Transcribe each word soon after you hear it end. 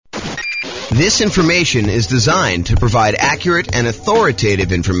This information is designed to provide accurate and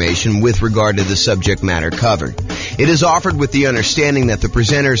authoritative information with regard to the subject matter covered. It is offered with the understanding that the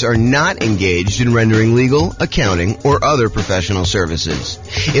presenters are not engaged in rendering legal, accounting, or other professional services.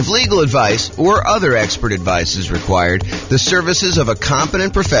 If legal advice or other expert advice is required, the services of a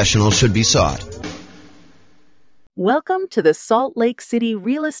competent professional should be sought. Welcome to the Salt Lake City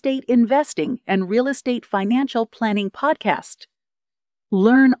Real Estate Investing and Real Estate Financial Planning Podcast.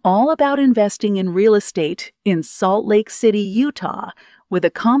 Learn all about investing in real estate in Salt Lake City, Utah, with a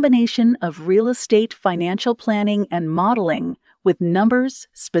combination of real estate financial planning and modeling with numbers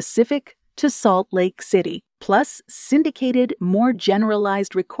specific to Salt Lake City, plus syndicated, more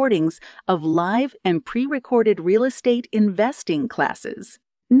generalized recordings of live and pre-recorded real estate investing classes,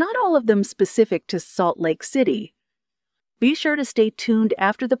 not all of them specific to Salt Lake City. Be sure to stay tuned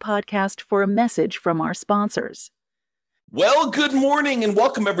after the podcast for a message from our sponsors. Well, good morning and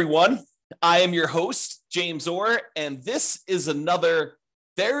welcome, everyone. I am your host, James Orr, and this is another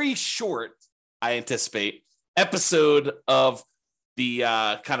very short, I anticipate, episode of the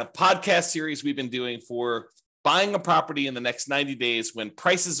kind of podcast series we've been doing for buying a property in the next 90 days when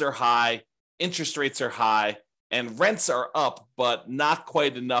prices are high, interest rates are high, and rents are up, but not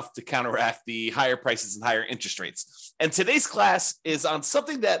quite enough to counteract the higher prices and higher interest rates. And today's class is on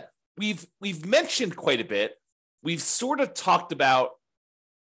something that we've mentioned quite a bit. We've sort of talked about,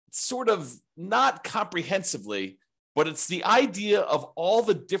 sort of not comprehensively, but it's the idea of all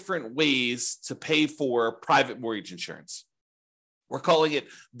the different ways to pay for private mortgage insurance. We're calling it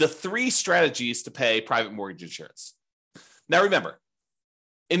the 3 strategies to pay private mortgage insurance. Now, remember,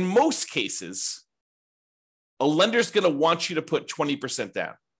 in most cases, a lender's going to want you to put 20%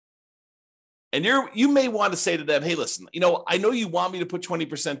 down. And you may want to say to them, hey, listen, I know you want me to put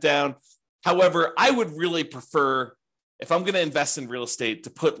 20% down. However, I would really prefer, if I'm going to invest in real estate,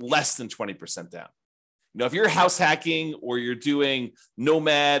 to put less than 20% down. If you're house hacking or you're doing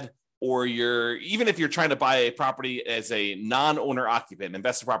nomad, or even if you're trying to buy a property as a non-owner occupant,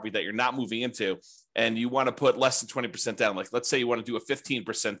 invest in property that you're not moving into, and you want to put less than 20% down, like let's say you want to do a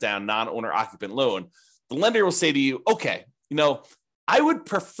 15% down non-owner occupant loan, the lender will say to you, okay, I would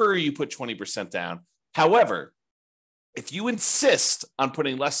prefer you put 20% down. However, if you insist on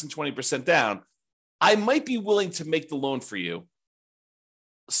putting less than 20% down, I might be willing to make the loan for you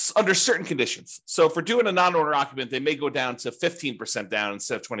under certain conditions. So for doing a non-owner occupant, they may go down to 15% down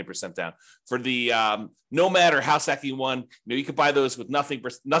instead of 20% down. For the nomad or house hacking one, you could buy those with nothing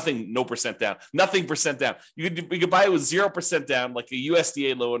percent down. You could buy it with 0% down, like a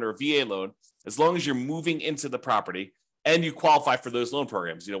USDA loan or a VA loan, as long as you're moving into the property and you qualify for those loan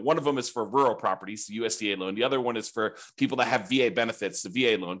programs. One of them is for rural properties, the USDA loan. The other one is for people that have VA benefits, the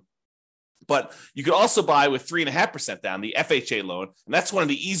VA loan. But you could also buy with 3.5% down, the FHA loan. And that's one of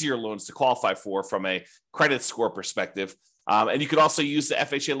the easier loans to qualify for from a credit score perspective. And you could also use the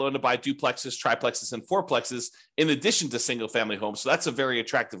FHA loan to buy duplexes, triplexes, and fourplexes in addition to single family homes. So that's a very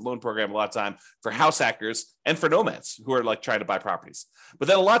attractive loan program a lot of time for house hackers and for nomads who are like trying to buy properties. But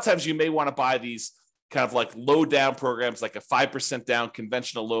then a lot of times you may want to buy these kind of like low down programs, like a 5% down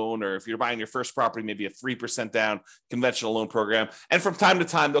conventional loan, or if you're buying your first property, maybe a 3% down conventional loan program. And from time to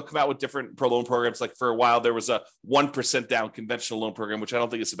time, they'll come out with different loan programs. Like for a while, there was a 1% down conventional loan program, which I don't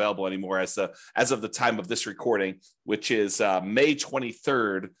think is available anymore as of the time of this recording, which is May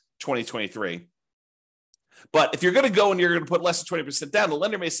 23rd, 2023. But if you're going to go and you're going to put less than 20% down, the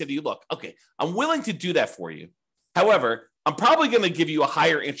lender may say to you, look, okay, I'm willing to do that for you. However, I'm probably going to give you a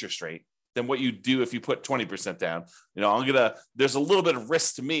higher interest rate than what you do if you put 20% down. There's a little bit of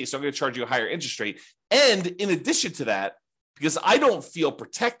risk to me, so I'm going to charge you a higher interest rate. And in addition to that, because I don't feel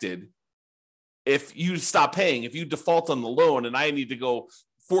protected if you stop paying, if you default on the loan and I need to go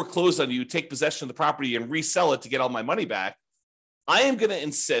foreclose on you, take possession of the property and resell it to get all my money back, I am going to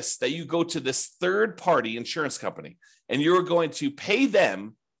insist that you go to this third-party insurance company and you're going to pay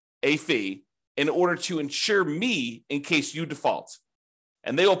them a fee in order to insure me in case you default.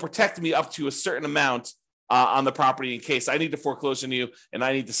 And they will protect me up to a certain amount on the property in case I need to foreclose on you and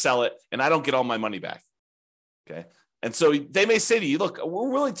I need to sell it and I don't get all my money back. Okay. And so they may say to you, look, we're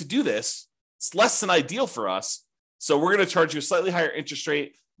willing to do this. It's less than ideal for us. So we're going to charge you a slightly higher interest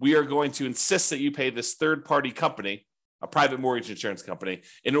rate. We are going to insist that you pay this third-party company, a private mortgage insurance company,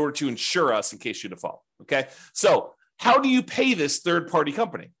 in order to insure us in case you default. Okay. So how do you pay this third-party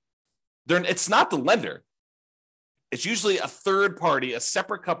company? It's not the lender. It's usually a third party, a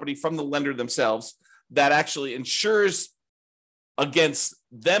separate company from the lender themselves that actually insures against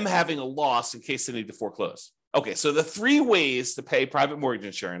them having a loss in case they need to foreclose. Okay, so the 3 ways to pay private mortgage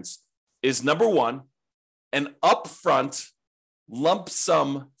insurance is, number 1, an upfront lump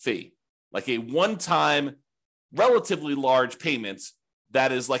sum fee. like a one-time, relatively large payment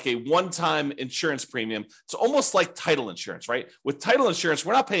that is like a one-time insurance premium. It's almost like title insurance, right? With title insurance,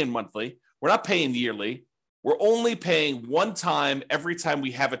 we're not paying monthly, we're not paying yearly, we're only paying one time every time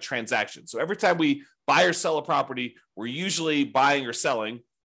we have a transaction. So every time we buy or sell a property, we're usually buying or selling,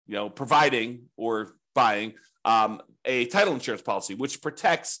 providing or buying a title insurance policy, which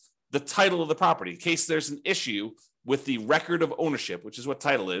protects the title of the property in case there's an issue with the record of ownership, which is what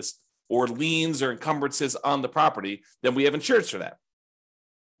title is, or liens or encumbrances on the property. Then we have insurance for that.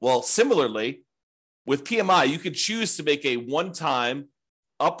 Well, similarly, with PMI, you could choose to make a one-time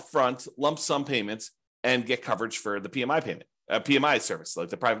upfront lump sum payment and get coverage for the PMI payment, PMI service, like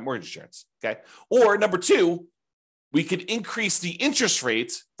the private mortgage insurance. Okay. Or number two, we could increase the interest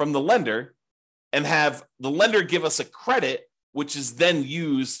rate from the lender and have the lender give us a credit, which is then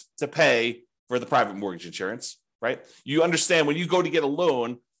used to pay for the private mortgage insurance, right? You understand when you go to get a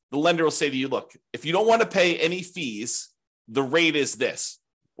loan, the lender will say to you, look, if you don't want to pay any fees, the rate is this,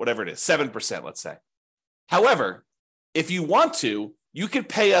 whatever it is, 7%, let's say. However, if you want to, you could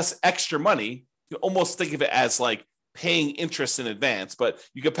pay us extra money. You almost think of it as like paying interest in advance, but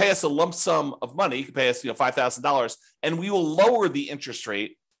you could pay us a lump sum of money. You could pay us, $5,000, and we will lower the interest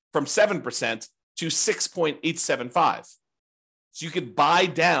rate from 7% to 6.875. So you could buy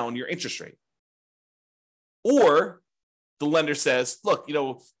down your interest rate. Or the lender says, look,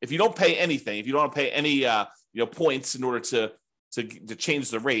 if you don't pay anything, if you don't want to pay any, points in order to change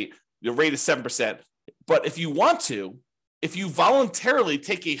the rate is 7%. But if you want to, if you voluntarily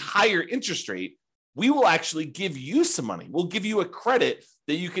take a higher interest rate, we will actually give you some money. We'll give you a credit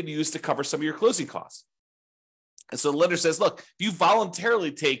that you can use to cover some of your closing costs. And so the lender says, look, if you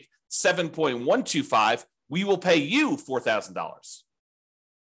voluntarily take 7.125, we will pay you $4,000.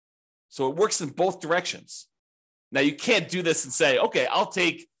 So it works in both directions. Now, you can't do this and say, okay, I'll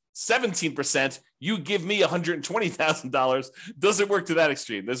take 17%, you give me $120,000. Doesn't work to that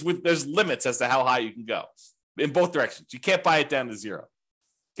extreme. There's limits as to how high you can go in both directions. You can't buy it down to zero,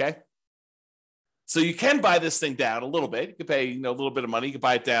 okay? So you can buy this thing down a little bit. You can pay, a little bit of money. You can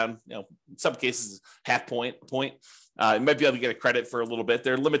buy it down, in some cases, half point. You might be able to get a credit for a little bit.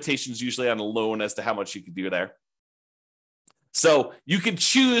 There are limitations usually on a loan as to how much you can do there. So you can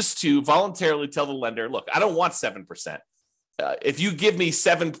choose to voluntarily tell the lender, look, I don't want 7%. If you give me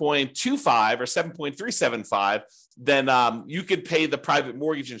 7.25 or 7.375, then you could pay the private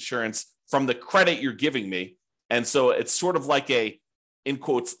mortgage insurance from the credit you're giving me. And so it's sort of like a, in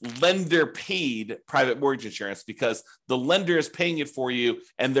quotes, lender paid private mortgage insurance because the lender is paying it for you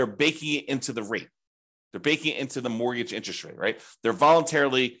and they're baking it into the rate. They're baking it into the mortgage interest rate, right? You're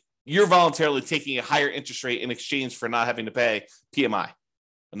voluntarily taking a higher interest rate in exchange for not having to pay PMI.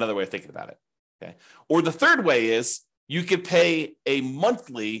 Another way of thinking about it. Okay. Or the third way is you could pay a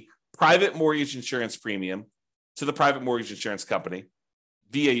monthly private mortgage insurance premium to the private mortgage insurance company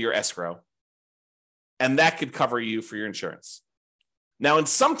via your escrow, and that could cover you for your insurance. Now, and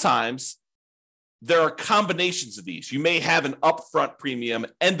sometimes there are combinations of these. You may have an upfront premium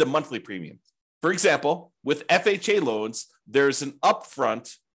and a monthly premium. For example, with FHA loans, there's an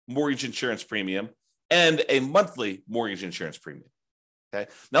upfront mortgage insurance premium and a monthly mortgage insurance premium. Okay.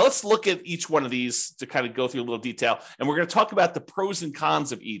 Now let's look at each one of these to kind of go through a little detail. And we're going to talk about the pros and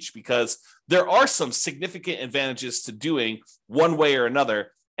cons of each because there are some significant advantages to doing one way or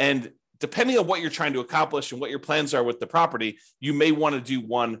another. And depending on what you're trying to accomplish and what your plans are with the property, you may want to do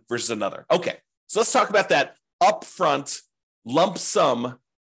one versus another. Okay. So let's talk about that upfront lump sum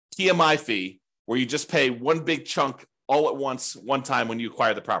PMI fee where you just pay one big chunk all at once, one time when you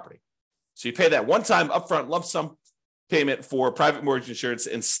acquire the property. So you pay that one time upfront lump sum payment for private mortgage insurance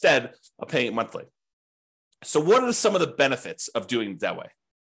instead of paying it monthly. So what are some of the benefits of doing it that way?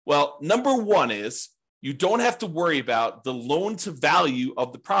 Well, number one is you don't have to worry about the loan to value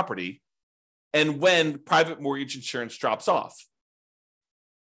of the property and when private mortgage insurance drops off.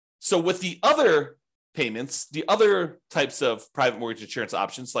 So with the other payments, the other types of private mortgage insurance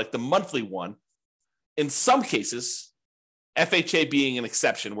options, like the monthly one, in some cases, FHA being an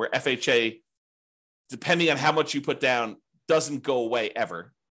exception, where FHA, depending on how much you put down, doesn't go away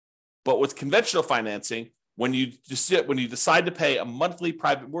ever. But with conventional financing, when you decide to pay a monthly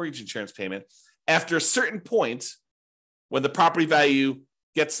private mortgage insurance payment, after a certain point, when the property value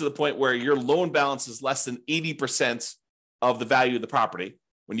gets to the point where your loan balance is less than 80% of the value of the property,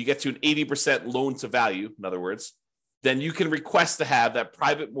 when you get to an 80% loan to value, in other words, then you can request to have that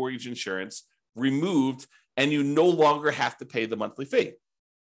private mortgage insurance removed and you no longer have to pay the monthly fee.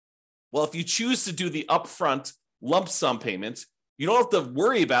 Well, if you choose to do the upfront lump sum payment, you don't have to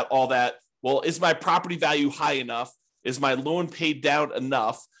worry about all that. Well, is my property value high enough Is my loan paid down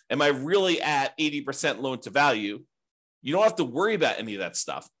enough? Am I really at 80% loan to value? You don't have to worry about any of that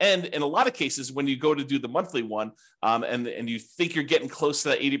stuff. And in a lot of cases, when you go to do the monthly one and you think you're getting close to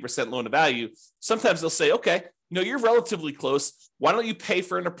that 80% loan to value, sometimes they'll say, okay, you're relatively close. Why don't you pay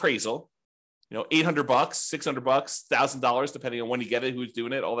for an appraisal? $800, $600, $1,000, depending on when you get it, who's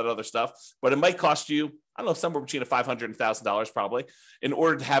doing it, all that other stuff. But it might cost you, I don't know, somewhere between $500 and $1,000 probably, in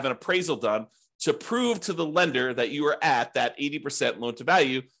order to have an appraisal done to prove to the lender that you are at that 80% loan to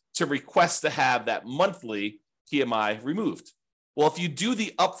value to request to have that monthly PMI removed. Well, if you do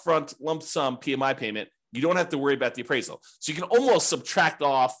the upfront lump sum PMI payment, you don't have to worry about the appraisal. So you can almost subtract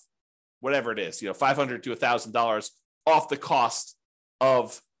off whatever it is, $500 to $1,000 off the cost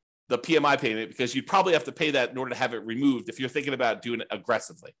of the PMI payment, because you'd probably have to pay that in order to have it removed if you're thinking about doing it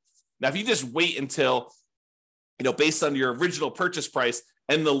aggressively. Now, if you just wait until, based on your original purchase price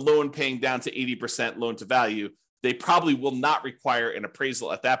and the loan paying down to 80% loan to value, they probably will not require an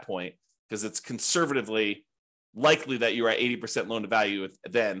appraisal at that point, because it's conservatively likely that you're at 80% loan to value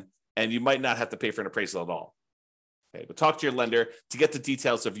then, and you might not have to pay for an appraisal at all. Okay, but talk to your lender to get the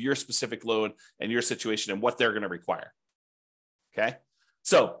details of your specific loan and your situation and what they're going to require. Okay,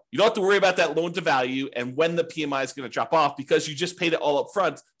 so you don't have to worry about that loan to value and when the PMI is going to drop off, because you just paid it all up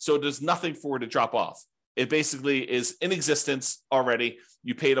front, so there's nothing for it to drop off. It basically is in existence already.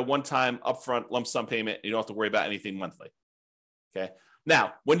 You paid a one-time upfront lump sum payment. You don't have to worry about anything monthly. Okay,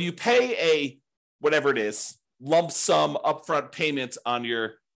 now when you pay a whatever it is, lump sum upfront payment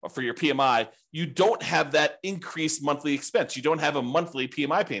for your PMI, you don't have that increased monthly expense. You don't have a monthly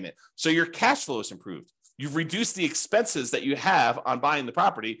PMI payment. So your cash flow is improved. You've reduced the expenses that you have on buying the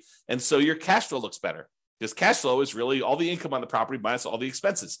property. And so your cash flow looks better, because cash flow is really all the income on the property minus all the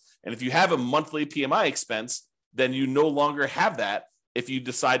expenses. And if you have a monthly PMI expense, then you no longer have that if you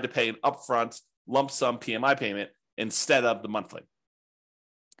decide to pay an upfront lump sum PMI payment instead of the monthly.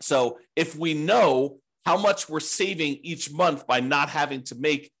 So if we know how much we're saving each month by not having to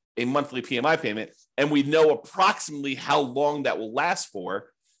make a monthly PMI payment, and we know approximately how long that will last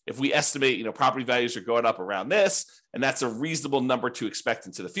for, if we estimate, property values are going up around this, and that's a reasonable number to expect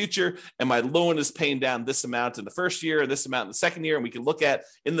into the future, and my loan is paying down this amount in the first year and this amount in the second year, and we can look at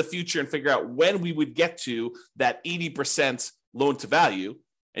in the future and figure out when we would get to that 80% loan to value.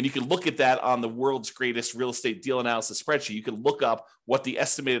 And you can look at that on the world's greatest real estate deal analysis spreadsheet. You can look up what the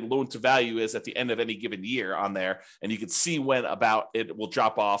estimated loan to value is at the end of any given year on there. And you can see when about it will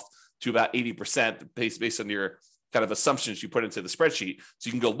drop off to about 80% based on your kind of assumptions you put into the spreadsheet. So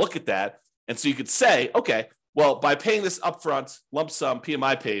you can go look at that. And so you could say, okay, well, by paying this upfront lump sum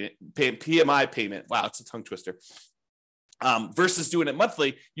PMI payment, wow, it's a tongue twister, versus doing it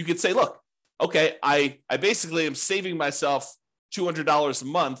monthly, you could say, look, okay, I basically am saving myself $200 a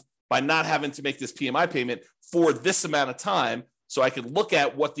month by not having to make this PMI payment for this amount of time. So I could look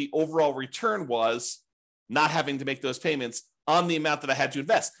at what the overall return was, not having to make those payments on the amount that I had to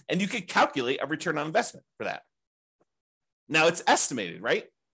invest. And you could calculate a return on investment for that. Now it's estimated, right?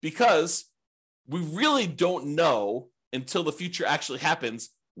 Because we really don't know until the future actually happens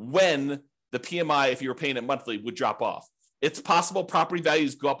when the PMI, if you were paying it monthly, would drop off. It's possible property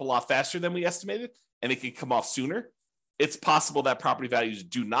values go up a lot faster than we estimated, and it can come off sooner. It's possible that property values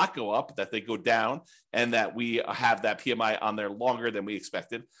do not go up, that they go down, and that we have that PMI on there longer than we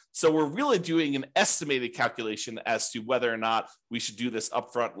expected. So we're really doing an estimated calculation as to whether or not we should do this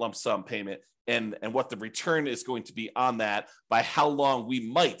upfront lump sum payment and what the return is going to be on that by how long we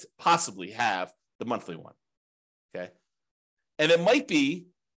might possibly have the monthly one. Okay. And it might be,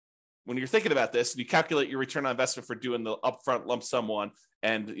 when you're thinking about this, you calculate your return on investment for doing the upfront lump sum one,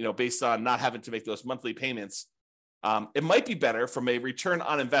 and based on not having to make those monthly payments, it might be better from a return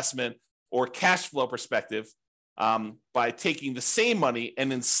on investment or cash flow perspective by taking the same money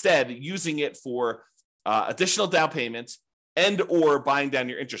and instead using it for additional down payments and or buying down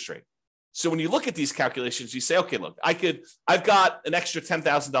your interest rate. So when you look at these calculations, you say, okay, look, I've got an extra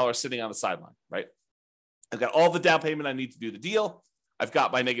 $10,000 sitting on the sideline, right? I've got all the down payment I need to do the deal. I've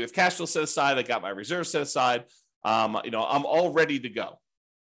got my negative cash flow set aside. I got my reserves set aside. I'm all ready to go.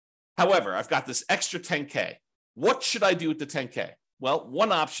 However, I've got this extra 10K. What should I do with the 10K? Well,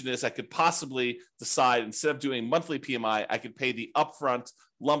 one option is I could possibly decide, instead of doing monthly PMI, I could pay the upfront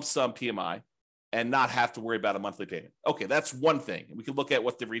lump sum PMI and not have to worry about a monthly payment. Okay, that's one thing. We could look at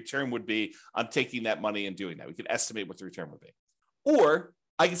what the return would be on taking that money and doing that. We could estimate what the return would be. Or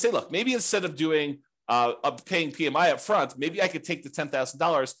I can say, look, maybe instead of doing paying PMI up front, maybe I could take the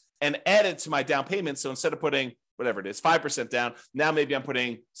 $10,000 and add it to my down payment. So instead of putting whatever it is, 5% down, now maybe I'm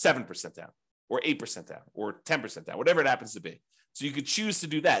putting 7% down or 8% down or 10% down, whatever it happens to be. So you could choose to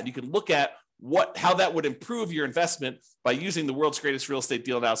do that. You can look at how that would improve your investment by using the world's greatest real estate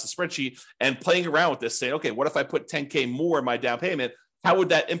deal analysis spreadsheet and playing around with this, saying, okay, what if I put 10K more in my down payment? How would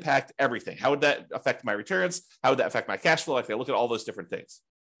that impact everything? How would that affect my returns? How would that affect my cash flow? I look at all those different things.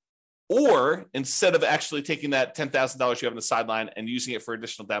 Or instead of actually taking that $10,000 you have on the sideline and using it for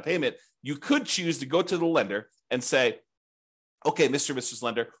additional down payment, you could choose to go to the lender and say, okay, Mr. and Mrs.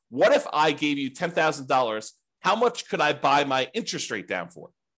 Lender, what if I gave you $10,000? How much could I buy my interest rate down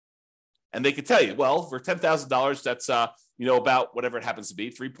for? And they could tell you, well, for $10,000, that's about whatever it happens to be,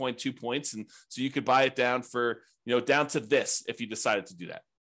 3.2 points. And so you could buy it down for, down to this if you decided to do that.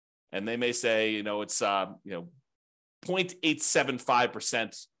 And they may say, it's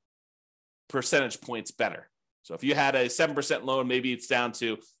 0.875% percentage points better. So if you had a 7% loan, maybe it's down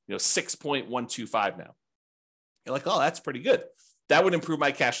to 6.125 now. You're like, oh, that's pretty good. That would improve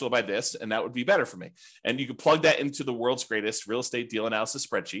my cash flow by this, and that would be better for me. And you could plug that into the world's greatest real estate deal analysis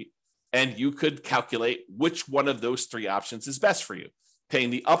spreadsheet, and you could calculate which one of those three options is best for you. Paying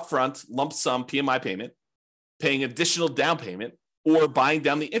the upfront lump sum PMI payment, paying additional down payment, or buying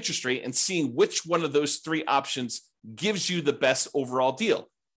down the interest rate and seeing which one of those three options gives you the best overall deal.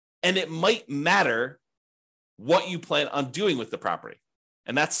 And it might matter what you plan on doing with the property.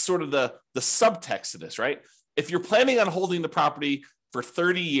 And that's sort of the subtext of this, right? If you're planning on holding the property for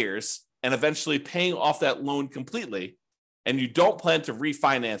 30 years and eventually paying off that loan completely, and you don't plan to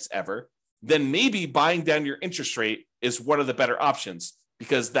refinance ever, then maybe buying down your interest rate is one of the better options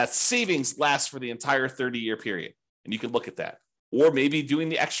because that savings lasts for the entire 30-year period. And you can look at that. Or maybe doing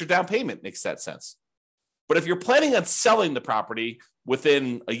the extra down payment makes that sense. But if you're planning on selling the property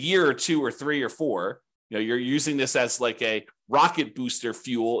within a year or two or three or four, you're using this as like a rocket booster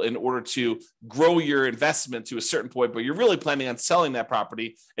fuel in order to grow your investment to a certain point, but you're really planning on selling that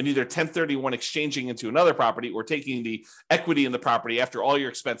property and either 1031 exchanging into another property or taking the equity in the property after all your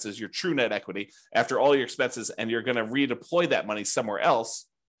expenses, your true net equity, after all your expenses, and you're going to redeploy that money somewhere else,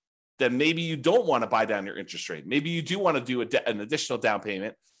 then maybe you don't want to buy down your interest rate. Maybe you do want to do an additional down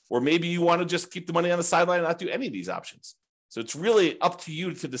payment, or maybe you want to just keep the money on the sideline and not do any of these options. So it's really up to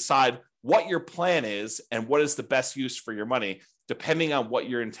you to decide what your plan is and what is the best use for your money, depending on what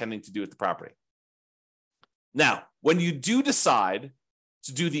you're intending to do with the property. Now, when you do decide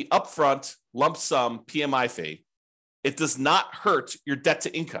to do the upfront lump sum PMI fee, it does not hurt your debt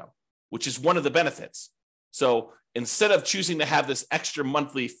to income, which is one of the benefits. So instead of choosing to have this extra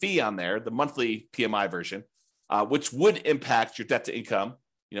monthly fee on there, the monthly PMI version, which would impact your debt to income,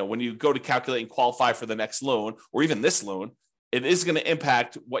 when you go to calculate and qualify for the next loan or even this loan, it is going to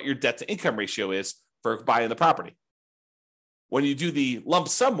impact what your debt to income ratio is for buying the property. When you do the lump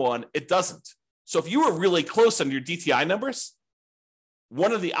sum one, it doesn't. So if you were really close on your DTI numbers,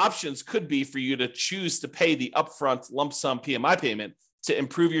 one of the options could be for you to choose to pay the upfront lump sum PMI payment to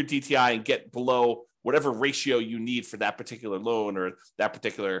improve your DTI and get below whatever ratio you need for that particular loan or that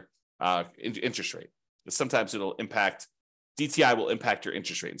particular interest rate. Because sometimes DTI will impact your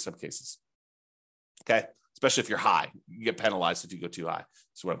interest rate in some cases. Okay. Especially if you're high, you get penalized if you go too high.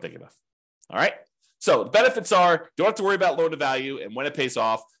 That's what I'm thinking of. All right. So the benefits are, don't have to worry about loan to value. And when it pays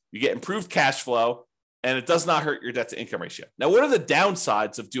off, you get improved cash flow and it does not hurt your debt to income ratio. Now, what are the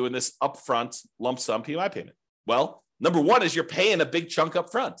downsides of doing this upfront lump sum PMI payment? Well, number one is you're paying a big chunk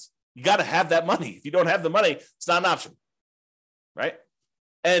up front. You got to have that money. If you don't have the money, it's not an option, right?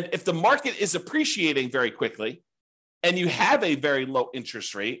 And if the market is appreciating very quickly and you have a very low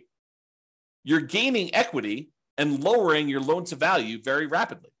interest rate, you're gaining equity and lowering your loan to value very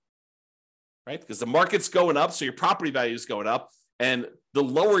rapidly, right? Because the market's going up, so your property value is going up, and the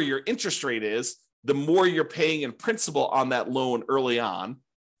lower your interest rate is, the more you're paying in principal on that loan early on.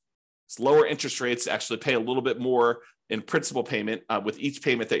 It's lower interest rates actually pay a little bit more in principal payment with each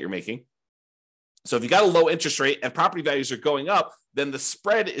payment that you're making. So if you got a low interest rate and property values are going up, then the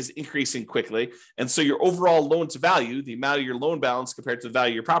spread is increasing quickly. And so your overall loan to value, the amount of your loan balance compared to the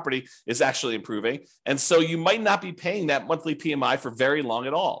value of your property, is actually improving. And so you might not be paying that monthly PMI for very long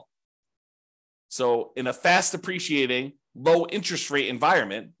at all. So in a fast appreciating, low interest rate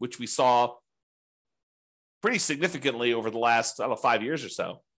environment, which we saw pretty significantly over the last, 5 years or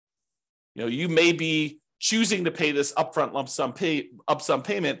so, you may be choosing to pay this upfront lump sum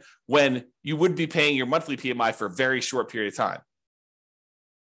payment when you would be paying your monthly PMI for a very short period of time.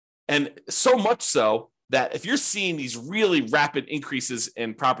 And so much so that if you're seeing these really rapid increases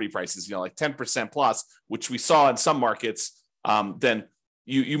in property prices, like 10% plus, which we saw in some markets, then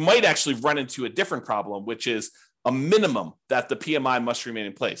you might actually run into a different problem, which is a minimum that the PMI must remain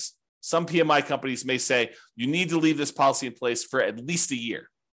in place. Some PMI companies may say you need to leave this policy in place for at least a year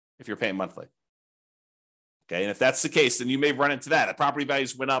if you're paying monthly. Okay, and if that's the case, then you may run into that. If property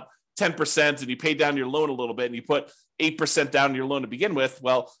values went up 10% and you pay down your loan a little bit and you put 8% down your loan to begin with,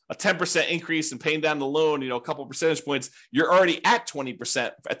 well, a 10% increase in paying down the loan, a couple percentage points, you're already at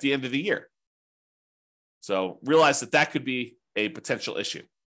 20% at the end of the year. So realize that could be a potential issue.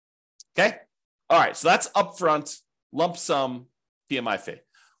 Okay. All right. So that's upfront lump sum PMI fee.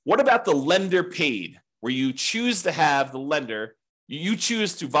 What about the lender paid, where you choose to have the lender, you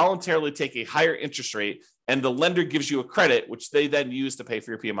choose to voluntarily take a higher interest rate and the lender gives you a credit, which they then use to pay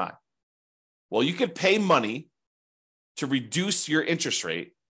for your PMI? Well, you could pay money to reduce your interest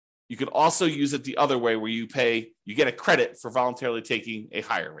rate. You could also use it the other way, where you get a credit for voluntarily taking a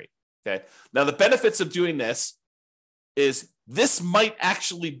higher rate. Okay. Now, the benefits of doing this is this might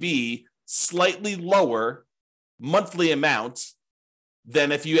actually be slightly lower monthly amount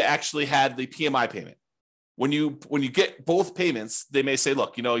than if you actually had the PMI payment. When you get both payments, they may say,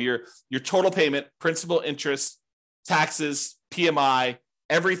 look, your total payment, principal, interest, taxes, PMI,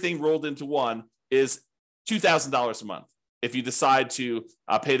 everything rolled into one is $2,000 a month if you decide to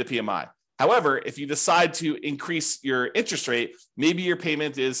pay the PMI. However, if you decide to increase your interest rate, maybe your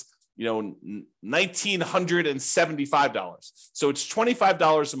payment is $1,975. So it's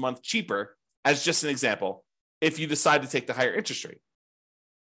 $25 a month cheaper, as just an example, if you decide to take the higher interest rate.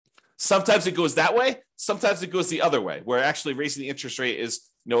 Sometimes it goes that way. Sometimes it goes the other way, where actually raising the interest rate is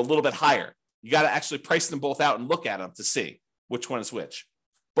a little bit higher. You got to actually price them both out and look at them to see which one is which.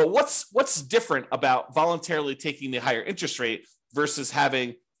 But what's different about voluntarily taking the higher interest rate versus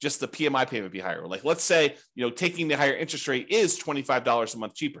having just the PMI payment be higher? Like, let's say taking the higher interest rate is $25 a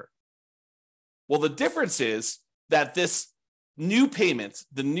month cheaper. Well, the difference is that this new payment,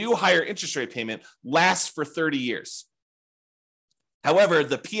 the new higher interest rate payment, lasts for 30 years. However,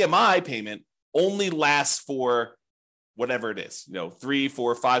 the PMI payment only lasts for whatever it is, 3,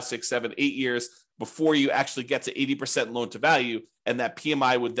 4, 5, 6, 7, 8 years before you actually get to 80% loan to value. And that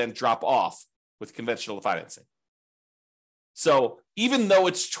PMI would then drop off with conventional financing. So even though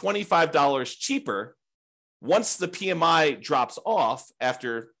it's $25 cheaper, once the PMI drops off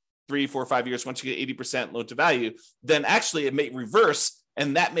after 3, 4, 5 years, once you get 80% loan to value, then actually it may reverse,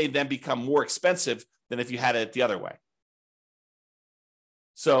 and that may then become more expensive than if you had it the other way.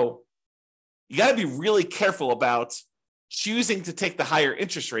 So you got to be really careful about choosing to take the higher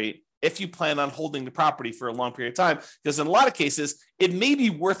interest rate if you plan on holding the property for a long period of time, because in a lot of cases, it may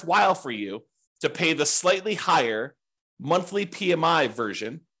be worthwhile for you to pay the slightly higher monthly PMI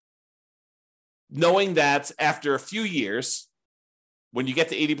version, knowing that after a few years, when you get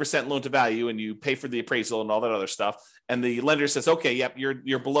to 80% loan to value and you pay for the appraisal and all that other stuff, and the lender says, okay, yep,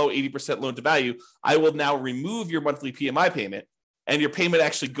 you're below 80% loan to value, I will now remove your monthly PMI payment, and your payment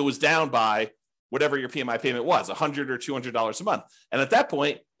actually goes down by whatever your PMI payment was, $100 or $200 a month. And at that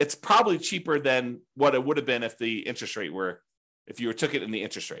point, it's probably cheaper than what it would have been if the interest rate if you took it in the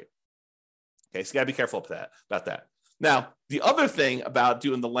interest rate. Okay, so you got to be careful about that. Now, the other thing about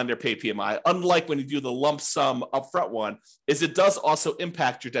doing the lender paid PMI, unlike when you do the lump sum upfront one, is it does also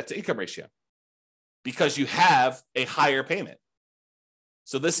impact your debt to income ratio because you have a higher payment.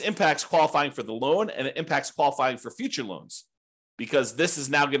 So this impacts qualifying for the loan, and it impacts qualifying for future loans, because this is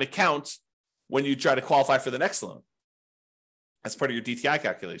now going to count when you try to qualify for the next loan as part of your DTI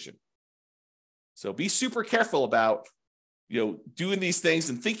calculation. So be super careful about, doing these things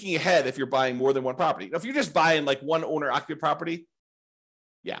and thinking ahead if you're buying more than one property. Now, if you're just buying like one owner occupied property,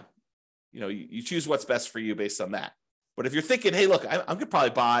 yeah, you choose what's best for you based on that. But if you're thinking, hey, look, I'm going to probably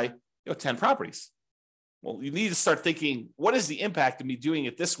buy 10 properties. Well, you need to start thinking, what is the impact of me doing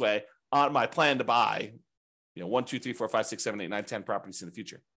it this way on my plan to buy 1, 2, 3, 4, 5, 6, 7, 8, 9, 10 properties in the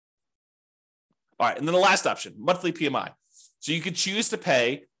future? All right. And then the last option, monthly PMI. So you could choose to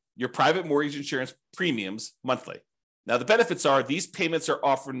pay your private mortgage insurance premiums monthly. Now, the benefits are these payments are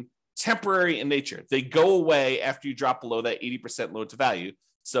often temporary in nature. They go away after you drop below that 80% loan to value.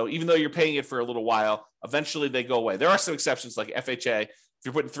 So even though you're paying it for a little while, eventually they go away. There are some exceptions like FHA. If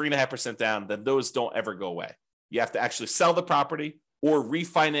you're putting 3.5% down, then those don't ever go away. You have to actually sell the property or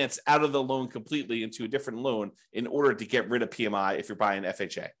refinance out of the loan completely into a different loan in order to get rid of PMI if you're buying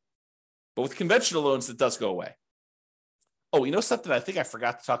FHA. But with conventional loans, it does go away. Oh, something I think I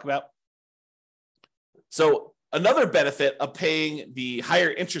forgot to talk about? So another benefit of paying the higher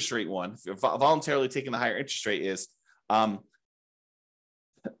interest rate one, if you're voluntarily taking the higher interest rate, is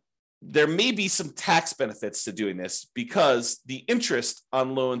there may be some tax benefits to doing this because the interest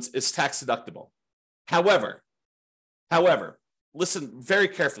on loans is tax deductible. However, listen very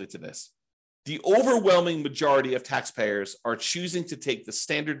carefully to this. The overwhelming majority of taxpayers are choosing to take the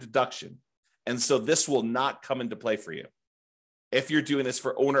standard deduction, and so this will not come into play for you if you're doing this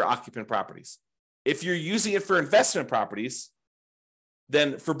for owner-occupant properties. If you're using it for investment properties,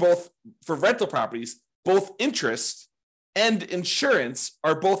 then for rental properties, both interest and insurance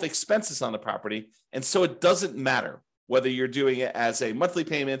are both expenses on the property. And so it doesn't matter whether you're doing it as a monthly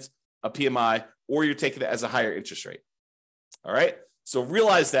payment, a PMI, or you're taking it as a higher interest rate. All right. So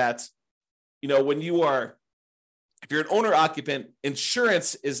realize that, if you're an owner occupant,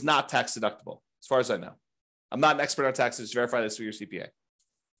 insurance is not tax deductible, as far as I know. I'm not an expert on taxes. Verify this with your CPA.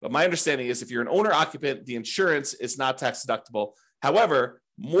 But my understanding is if you're an owner occupant, the insurance is not tax deductible. However,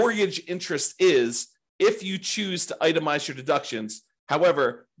 mortgage interest is if you choose to itemize your deductions.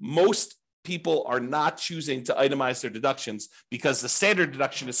 However, most people are not choosing to itemize their deductions because the standard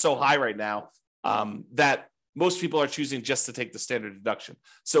deduction is so high right now that most people are choosing just to take the standard deduction.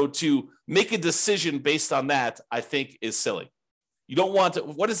 So to make a decision based on that, I think is silly. You don't want to,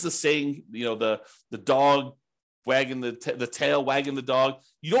 what is the saying, the dog wagging the tail wagging the dog?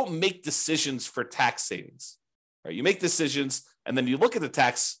 You don't make decisions for tax savings, right? You make decisions and then you look at the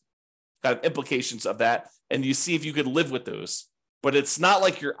tax kind of implications of that and you see if you could live with those. But it's not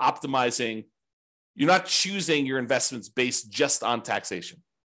like you're optimizing, you're not choosing your investments based just on taxation.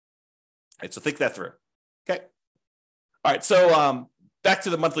 All right, so think that through. Okay. All right. So back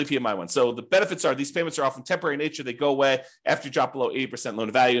to the monthly PMI one. So the benefits are these payments are often temporary in nature. They go away after you drop below 80% loan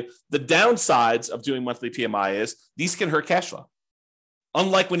to value. The downsides of doing monthly PMI is these can hurt cash flow.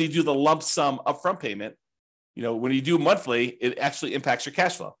 Unlike when you do the lump sum upfront payment, when you do monthly, it actually impacts your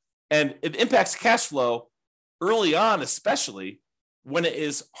cash flow. And it impacts cash flow early on, especially when it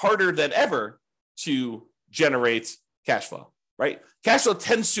is harder than ever to generate cash flow, right? Cash flow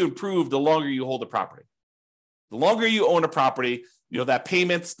tends to improve the longer you hold a property. The longer you own a property, that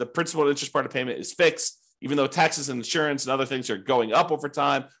payment, the principal and interest part of payment is fixed, even though taxes and insurance and other things are going up over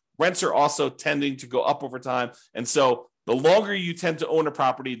time. Rents are also tending to go up over time. And so the longer you tend to own a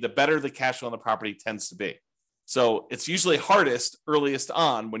property, the better the cash flow on the property tends to be. So it's usually hardest earliest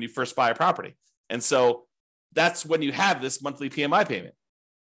on when you first buy a property. And so that's when you have this monthly PMI payment,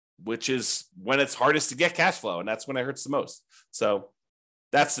 which is when it's hardest to get cash flow. And that's when it hurts the most. So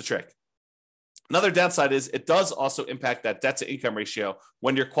that's the trick. Another downside is it does also impact that debt to income ratio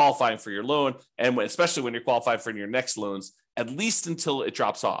when you're qualifying for your loan, and especially when you're qualifying for your next loans, at least until it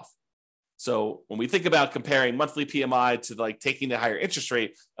drops off. So when we think about comparing monthly PMI to taking the higher interest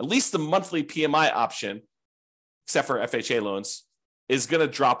rate, at least the monthly PMI option, except for FHA loans, is going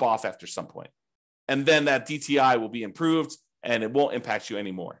to drop off after some point. And then that DTI will be improved and it won't impact you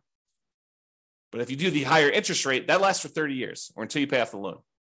anymore. But if you do the higher interest rate, that lasts for 30 years or until you pay off the loan.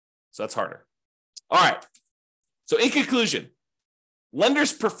 So that's harder. All right. So in conclusion,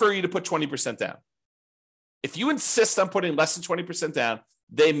 lenders prefer you to put 20% down. If you insist on putting less than 20% down,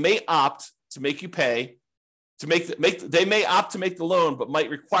 they may opt to make you pay, they may opt to make the loan, but might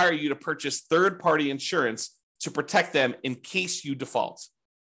require you to purchase third-party insurance to protect them in case you default.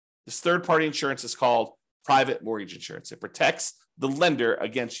 This third-party insurance is called private mortgage insurance. It protects the lender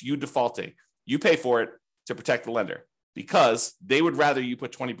against you defaulting. You pay for it to protect the lender because they would rather you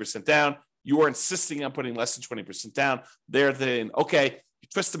put 20% down. You are insisting on putting less than 20% down. They're saying, okay, you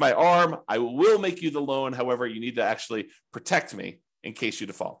twisted my arm. I will make you the loan. However, you need to actually protect me in case you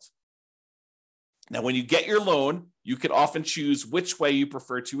default. Now, when you get your loan, you can often choose which way you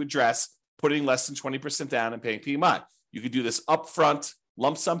prefer to address putting less than 20% down and paying PMI. You could do this upfront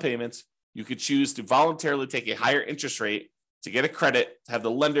lump sum payments. You could choose to voluntarily take a higher interest rate to get a credit to have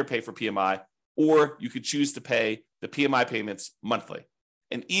the lender pay for PMI, or you could choose to pay the PMI payments monthly.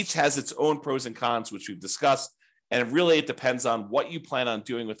 And each has its own pros and cons, which we've discussed. And really, it depends on what you plan on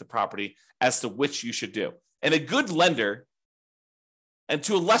doing with the property as to which you should do. And a good lender, and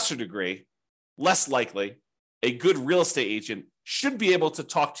to a lesser degree, less likely, a good real estate agent should be able to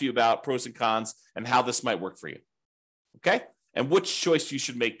talk to you about pros and cons and how this might work for you. Okay? And which choice you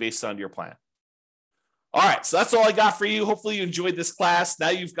should make based on your plan. All right, so that's all I got for you. Hopefully you enjoyed this class. Now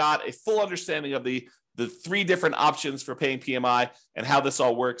you've got a full understanding of the three different options for paying PMI and how this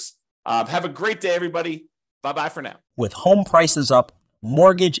all works. Have a great day, everybody. Bye-bye for now. With home prices up,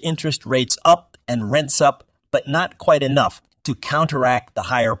 mortgage interest rates up, and rents up, but not quite enough to counteract the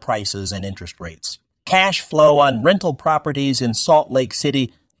higher prices and interest rates. Cash flow on rental properties in Salt Lake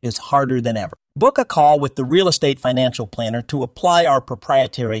City is harder than ever. Book a call with the Real Estate Financial Planner to apply our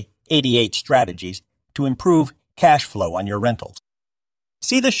proprietary 88 strategies to improve cash flow on your rentals.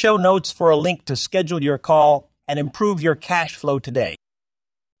 See the show notes for a link to schedule your call and improve your cash flow today.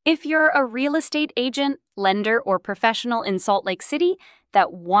 If you're a real estate agent, lender, or professional in Salt Lake City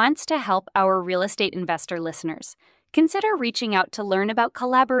that wants to help our real estate investor listeners, consider reaching out to learn about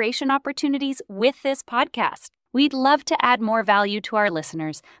collaboration opportunities with this podcast. We'd love to add more value to our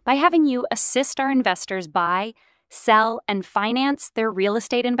listeners by having you assist our investors buy, sell, and finance their real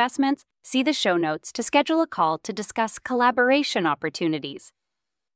estate investments? See the show notes to schedule a call to discuss collaboration opportunities.